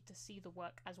ability to see the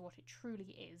work as what it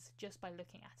truly is just by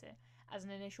looking at it, as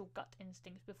an initial gut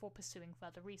instinct before pursuing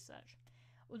further research.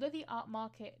 Although the art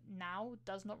market now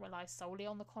does not rely solely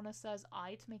on the connoisseur's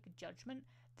eye to make a judgment,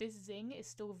 this zing is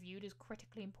still viewed as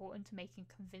critically important to making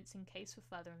a convincing case for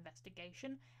further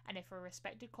investigation, and if a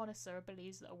respected connoisseur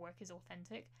believes that a work is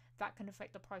authentic, that can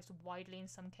affect the price widely in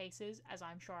some cases, as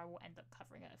I'm sure I will end up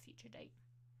covering at a future date.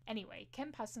 Anyway,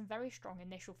 Kemp has some very strong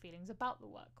initial feelings about the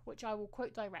work, which I will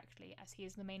quote directly as he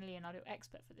is the main Leonardo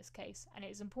expert for this case, and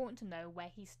it is important to know where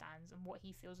he stands and what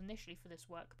he feels initially for this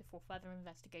work before further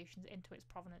investigations into its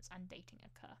provenance and dating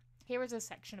occur. Here is a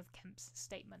section of Kemp's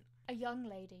statement. A young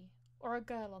lady, or a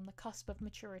girl on the cusp of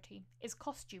maturity, is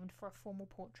costumed for a formal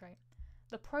portrait.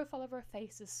 The profile of her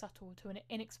face is subtle to an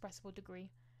inexpressible degree.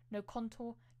 No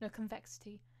contour, no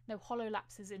convexity, no hollow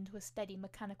lapses into a steady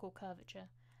mechanical curvature.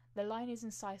 The line is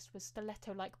incised with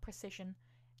stiletto-like precision,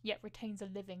 yet retains a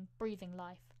living, breathing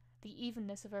life. The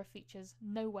evenness of her features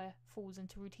nowhere falls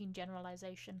into routine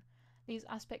generalization. These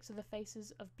aspects of the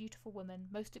faces of beautiful women,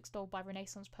 most extolled by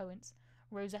Renaissance poets,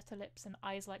 rosetta lips and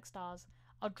eyes like stars,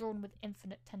 are drawn with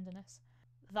infinite tenderness.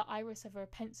 The iris of her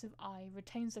pensive eye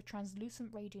retains the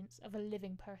translucent radiance of a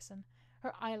living person.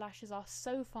 Her eyelashes are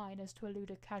so fine as to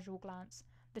elude a casual glance.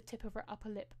 The tip of her upper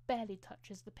lip barely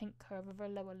touches the pink curve of her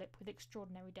lower lip with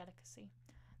extraordinary delicacy.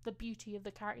 The beauty of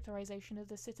the characterization of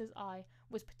the sitter's eye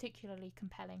was particularly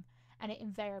compelling, and it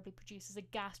invariably produces a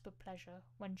gasp of pleasure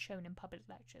when shown in public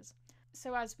lectures.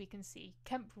 So as we can see,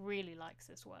 Kemp really likes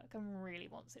this work and really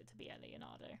wants it to be a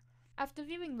Leonardo. After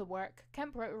viewing the work,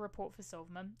 Kemp wrote a report for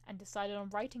Silverman and decided on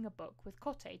writing a book with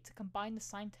Cotte to combine the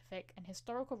scientific and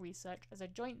historical research as a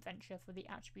joint venture for the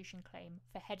attribution claim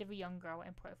for Head of a Young Girl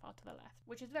in Profile to the Left,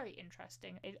 which is very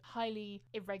interesting. It's highly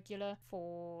irregular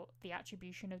for the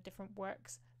attribution of different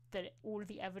works, that all of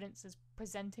the evidence is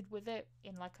presented with it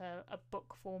in like a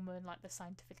book form, and like the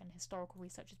scientific and historical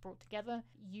research is brought together.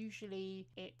 Usually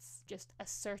it's just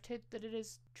asserted that it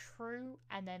is true,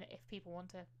 and then if people want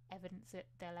to evidence it,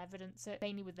 they'll evidence it,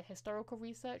 mainly with the historical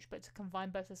research, but to combine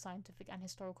both the scientific and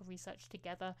historical research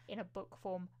together in a book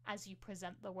form as you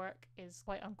present the work is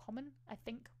quite uncommon. I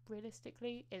think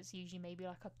realistically it's usually maybe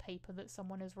like a paper that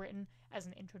someone has written as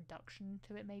an introduction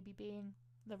to it maybe being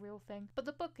the real thing, but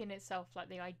the book in itself, like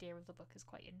the idea of the book, is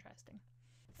quite interesting.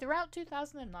 Throughout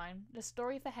 2009, the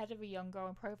story for Head of a Young Girl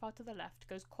and Profile to the Left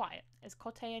goes quiet as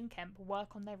Cotte and Kemp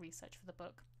work on their research for the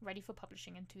book, ready for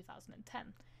publishing in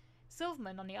 2010.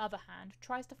 Silverman, on the other hand,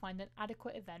 tries to find an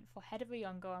adequate event for Head of a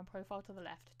Young Girl and Profile to the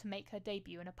Left to make her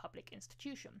debut in a public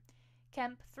institution.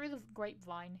 Kemp, through the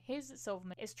grapevine, hears that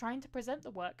Silverman is trying to present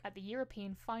the work at the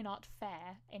European Fine Art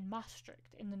Fair in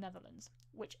Maastricht in the Netherlands,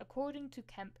 which according to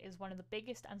Kemp is one of the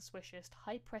biggest and swishest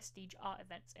high-prestige art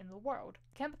events in the world.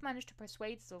 Kemp managed to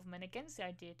persuade Silverman against the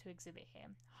idea to exhibit here,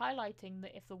 highlighting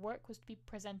that if the work was to be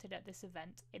presented at this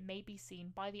event, it may be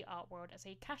seen by the art world as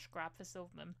a cash grab for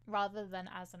Silverman, rather than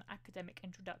as an academic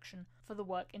introduction for the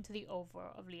work into the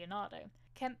oeuvre of Leonardo.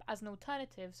 Kemp, as an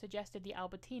alternative, suggested the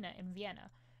Albertina in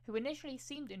Vienna, who initially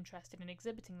seemed interested in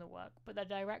exhibiting the work, but the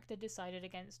director decided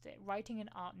against it, writing in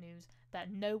Art News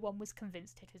that no one was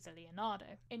convinced it is a Leonardo.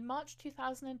 In March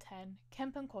 2010,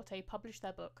 Kemp and Cotte published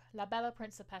their book, La Bella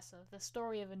Principessa, the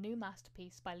story of a new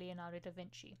masterpiece by Leonardo da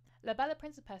Vinci. La Bella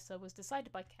Principessa was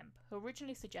decided by Kemp, who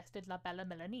originally suggested La Bella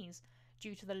Milanese,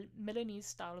 due to the Milanese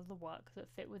style of the work that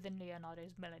fit within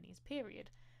Leonardo's Milanese period.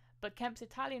 But Kemp's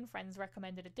Italian friends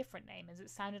recommended a different name as it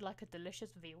sounded like a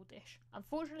delicious veal dish.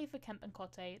 Unfortunately for Kemp and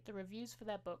Cotte, the reviews for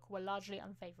their book were largely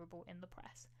unfavourable in the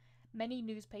press. Many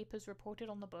newspapers reported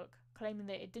on the book, claiming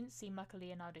that it didn't seem like a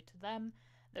Leonardo to them,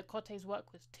 that Cotte's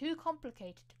work was too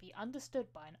complicated to be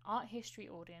understood by an art history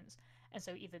audience, and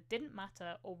so either didn't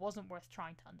matter or wasn't worth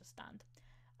trying to understand.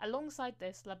 Alongside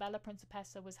this, La Bella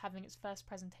Principessa was having its first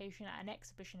presentation at an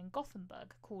exhibition in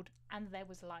Gothenburg called And There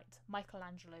Was Light,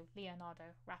 Michelangelo, Leonardo,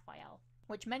 Raphael,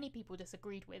 which many people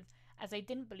disagreed with as they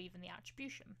didn't believe in the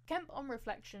attribution. Kemp, on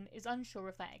reflection, is unsure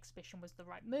if that exhibition was the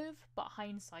right move, but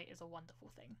hindsight is a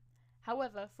wonderful thing.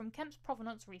 However, from Kemp's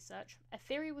provenance research, a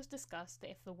theory was discussed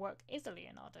that if the work is a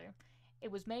Leonardo,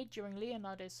 it was made during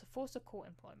Leonardo's Sforza court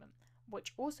employment,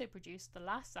 which also produced The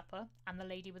Last Supper and The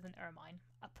Lady with an Ermine,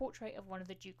 a portrait of one of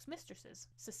the Duke's mistresses,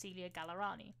 Cecilia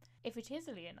Gallerani. If it is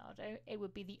a Leonardo, it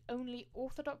would be the only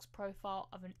orthodox profile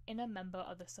of an inner member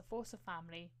of the Sforza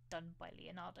family done by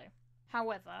Leonardo.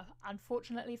 However,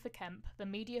 unfortunately for Kemp, the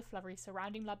media flurry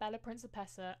surrounding La Bella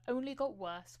Principessa only got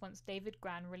worse once David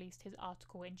Gran released his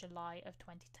article in July of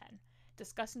 2010,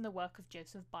 discussing the work of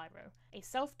Joseph Biro, a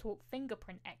self-taught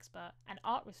fingerprint expert and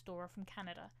art restorer from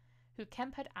Canada, who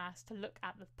Kemp had asked to look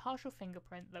at the partial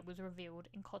fingerprint that was revealed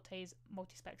in Cotte's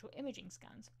multispectral imaging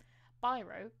scans.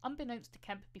 Biro, unbeknownst to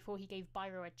Kemp before he gave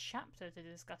Biro a chapter to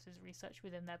discuss his research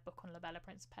within their book on La Bella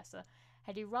Principessa,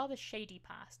 had a rather shady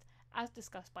past, as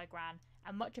discussed by Gran,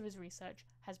 and much of his research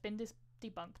has been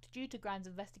debunked due to Gran's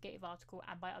investigative article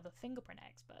and by other fingerprint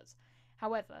experts.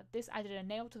 However, this added a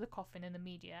nail to the coffin in the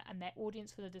media and their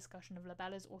audience for the discussion of La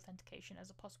Bella's authentication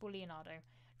as a possible Leonardo,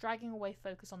 dragging away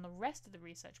focus on the rest of the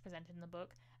research presented in the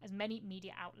book, as many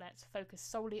media outlets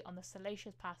focused solely on the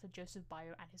salacious past of Joseph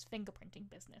Biro and his fingerprinting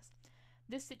business.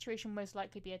 This situation will most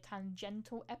likely be a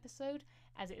tangential episode,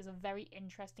 as it is a very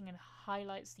interesting and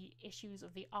highlights the issues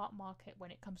of the art market when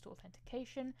it comes to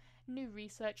authentication, new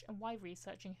research, and why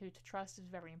researching who to trust is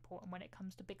very important when it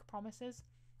comes to big promises.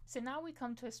 So now we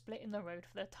come to a split in the road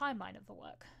for the timeline of the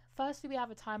work. Firstly, we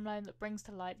have a timeline that brings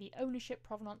to light the ownership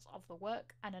provenance of the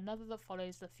work, and another that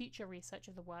follows the future research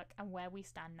of the work and where we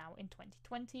stand now in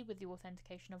 2020 with the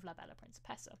authentication of La Bella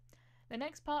Principessa. The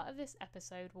next part of this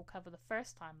episode will cover the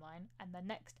first timeline, and the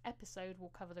next episode will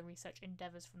cover the research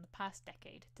endeavours from the past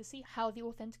decade to see how the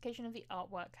authentication of the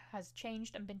artwork has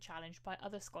changed and been challenged by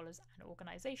other scholars and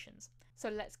organisations. So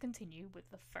let's continue with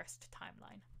the first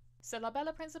timeline. So La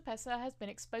Bella Principessa has been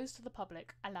exposed to the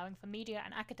public, allowing for media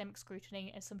and academic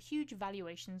scrutiny and some huge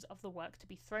valuations of the work to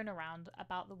be thrown around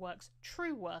about the work's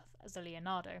true worth as a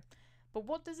Leonardo. But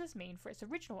what does this mean for its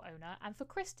original owner and for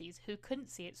Christie's, who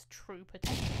couldn't see its true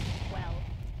potential? Well,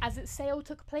 as its sale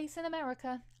took place in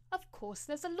America, of course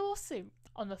there's a lawsuit.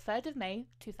 On the 3rd of May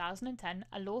 2010,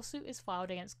 a lawsuit is filed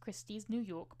against Christie's New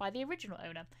York by the original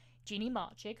owner, Jeannie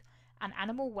Marchig, an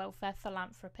animal welfare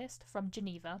philanthropist from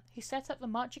Geneva who set up the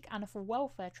Marchig Animal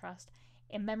Welfare Trust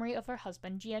in memory of her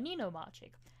husband Giannino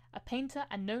Marchig, a painter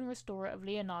and known restorer of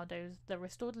the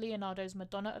restored Leonardo's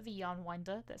Madonna of the Yarn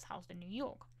Winder that's housed in New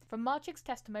York. From Marchig's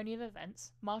testimony of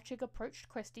events, Marchig approached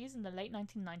Christie's in the late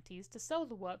 1990s to sell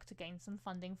the work to gain some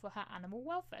funding for her animal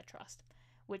welfare trust,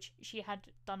 which she had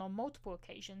done on multiple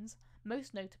occasions,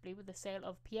 most notably with the sale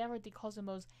of Piero di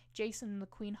Cosimo's Jason and the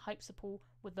Queen Hypsipyle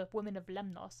with the Women of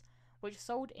Lemnos, which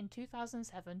sold in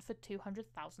 2007 for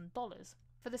 $200,000.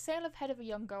 For the sale of Head of a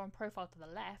Young Girl in profile to the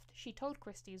left, she told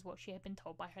Christie's what she had been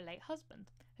told by her late husband,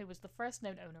 who was the first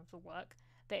known owner of the work,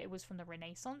 that it was from the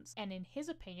Renaissance, and in his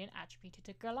opinion attributed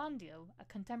to Ghirlandaio, a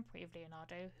contemporary of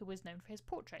Leonardo who was known for his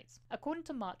portraits. According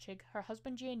to Marchig, her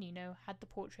husband Giannino had the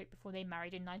portrait before they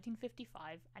married in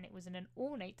 1955, and it was in an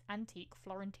ornate antique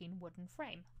Florentine wooden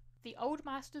frame. The Old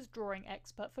Masters drawing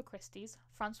expert for Christie's,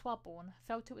 Francois Born,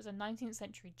 felt it was a 19th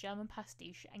century German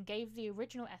pastiche and gave the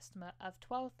original estimate of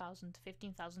 $12,000 to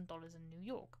 $15,000 in New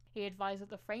York. He advised that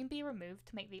the frame be removed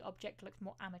to make the object look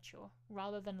more amateur,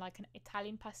 rather than like an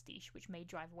Italian pastiche which may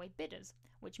drive away bidders,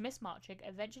 which Miss Marchig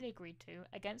eventually agreed to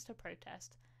against her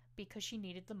protest because she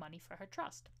needed the money for her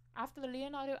trust. After the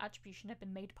Leonardo attribution had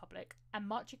been made public, and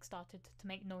Marchig started to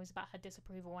make noise about her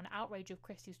disapproval and outrage of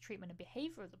Christie's treatment and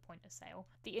behaviour at the point of sale,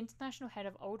 the international head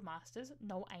of Old Masters,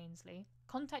 Noel Ainsley,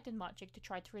 contacted Marchig to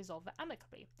try to resolve it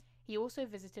amicably. He also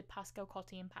visited Pascal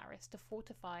Coty in Paris to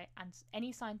fortify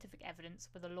any scientific evidence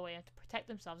with a lawyer to protect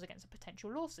themselves against a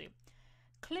potential lawsuit.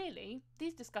 Clearly,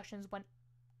 these discussions went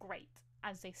great,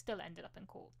 as they still ended up in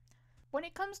court. When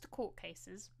it comes to court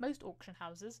cases, most auction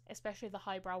houses, especially the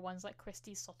highbrow ones like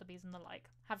Christie's, Sotheby's and the like,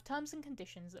 have terms and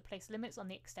conditions that place limits on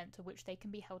the extent to which they can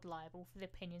be held liable for the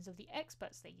opinions of the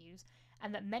experts they use,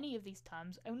 and that many of these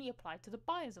terms only apply to the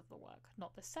buyers of the work,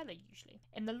 not the seller usually.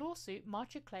 In the lawsuit,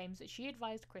 Marchik claims that she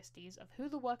advised Christie's of who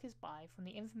the work is by from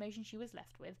the information she was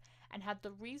left with, and had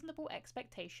the reasonable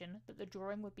expectation that the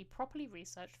drawing would be properly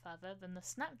researched further than the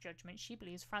snap judgment she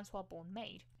believes Francois Bourne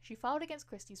made. She filed against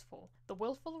Christie's for the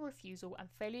willful refusal and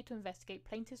failure to investigate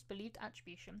plaintiff's believed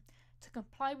attribution, to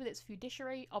comply with its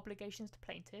fiduciary obligations to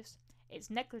plaintiffs, its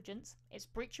negligence, its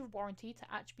breach of warranty to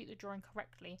attribute the drawing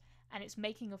correctly, and its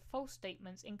making of false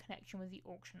statements in connection with the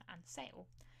auction and sale.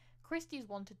 Christie's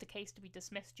wanted the case to be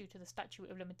dismissed due to the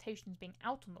statute of limitations being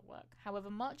out on the work. However,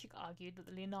 Marchik argued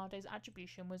that Leonardo's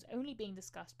attribution was only being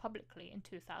discussed publicly in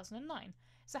 2009,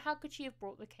 so how could she have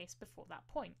brought the case before that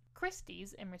point?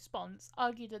 Christie's, in response,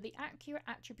 argued that the accurate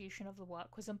attribution of the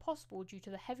work was impossible due to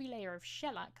the heavy layer of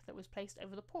shellac that was placed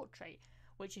over the portrait,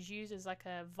 which is used as like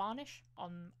a varnish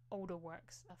on older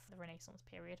works of the Renaissance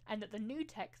period, and that the new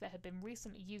tech that had been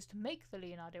recently used to make the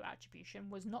Leonardo attribution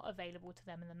was not available to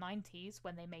them in the 90s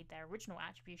when they made their original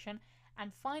attribution,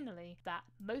 and finally, that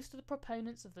most of the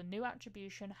proponents of the new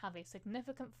attribution have a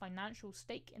significant financial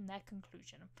stake in their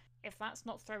conclusion. If that's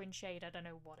not throwing shade, I don't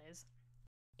know what is.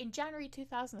 In January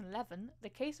 2011, the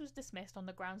case was dismissed on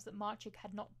the grounds that Marchik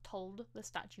had not told the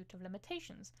statute of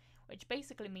limitations, which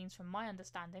basically means, from my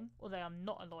understanding, although I'm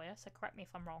not a lawyer, so correct me if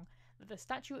I'm wrong, that the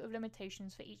statute of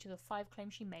limitations for each of the 5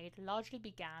 claims she made largely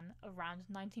began around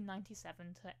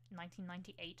 1997 to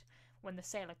 1998, when the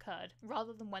sale occurred,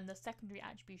 rather than when the secondary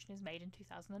attribution is made in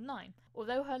 2009.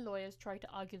 Although her lawyers tried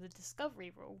to argue the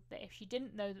discovery rule, that if she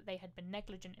didn't know that they had been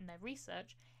negligent in their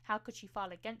research, how could she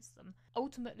file against them?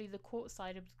 Ultimately, the court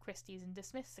sided with Christie's and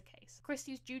dismissed the case.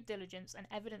 Christie's due diligence and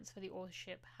evidence for the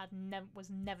authorship was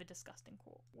never discussed in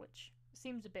court, which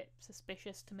seems a bit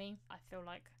suspicious to me. I feel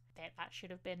like that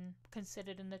should have been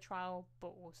considered in the trial,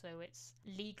 but also it's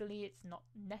not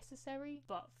necessary.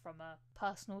 But from a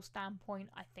personal standpoint,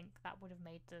 I think that would have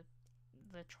made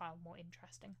the trial more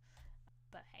interesting.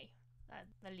 But hey,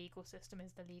 the legal system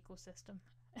is the legal system.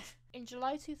 In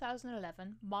July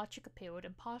 2011, Marchik appealed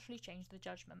and partially changed the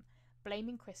judgment,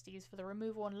 blaming Christie's for the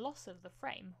removal and loss of the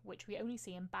frame, which we only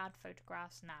see in bad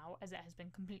photographs now as it has been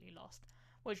completely lost,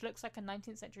 which looks like a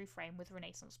 19th century frame with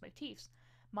Renaissance motifs.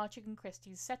 Marchik and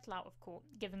Christie's settle out of court,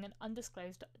 giving an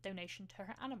undisclosed donation to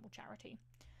her animal charity.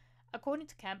 According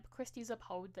to Kemp, Christie's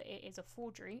uphold that it is a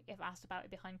forgery if asked about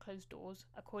it behind closed doors,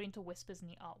 according to whispers in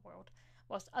the art world,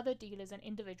 whilst other dealers and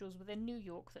individuals within New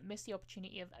York that missed the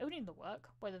opportunity of owning the work,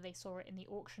 whether they saw it in the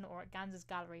auction or at Ganz's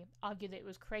gallery, argue that it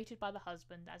was created by the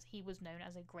husband, as he was known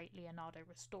as a great Leonardo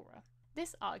restorer.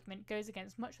 This argument goes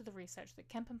against much of the research that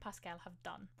Kemp and Pascal have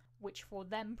done, which for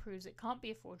them proves it can't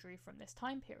be a forgery from this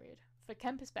time period. For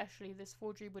Kemp especially, this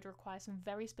forgery would require some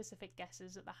very specific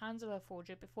guesses at the hands of a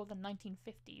forger before the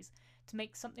 1950s to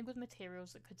make something with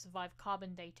materials that could survive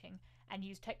carbon dating and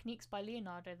use techniques by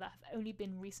Leonardo that have only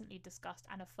been recently discussed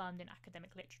and affirmed in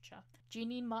academic literature.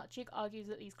 Jeanine Marchik argues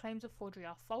that these claims of forgery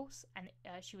are false, and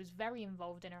she was very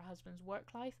involved in her husband's work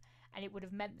life, and it would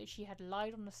have meant that she had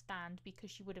lied on the stand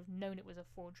because she would have known it was a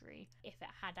forgery if it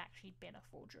had actually been a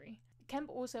forgery. Kemp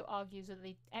also argues that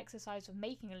the exercise of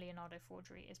making a Leonardo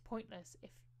forgery is pointless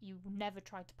if you never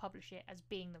tried to publish it as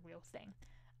being the real thing.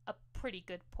 A pretty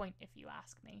good point if you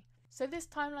ask me. So this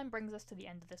timeline brings us to the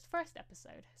end of this first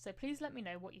episode, so please let me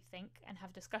know what you think and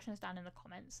have discussions down in the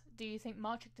comments. Do you think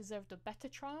Marchik deserved a better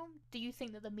trial? Do you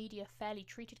think that the media fairly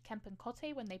treated Kemp and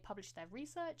Cote when they published their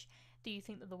research? Do you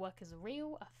think that the work is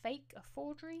real, a fake, a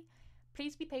forgery?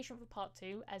 Please be patient for part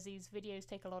 2, as these videos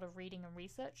take a lot of reading and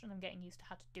research and I'm getting used to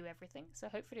how to do everything, so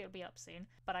hopefully it'll be up soon,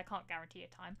 but I can't guarantee a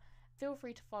time. Feel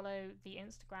free to follow the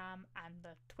Instagram and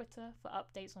the Twitter for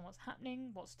updates on what's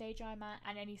happening, what stage I'm at,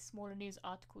 and any smaller news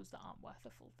articles that aren't worth a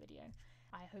full video.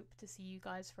 I hope to see you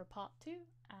guys for part 2,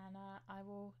 and I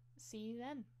will see you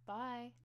then. Bye!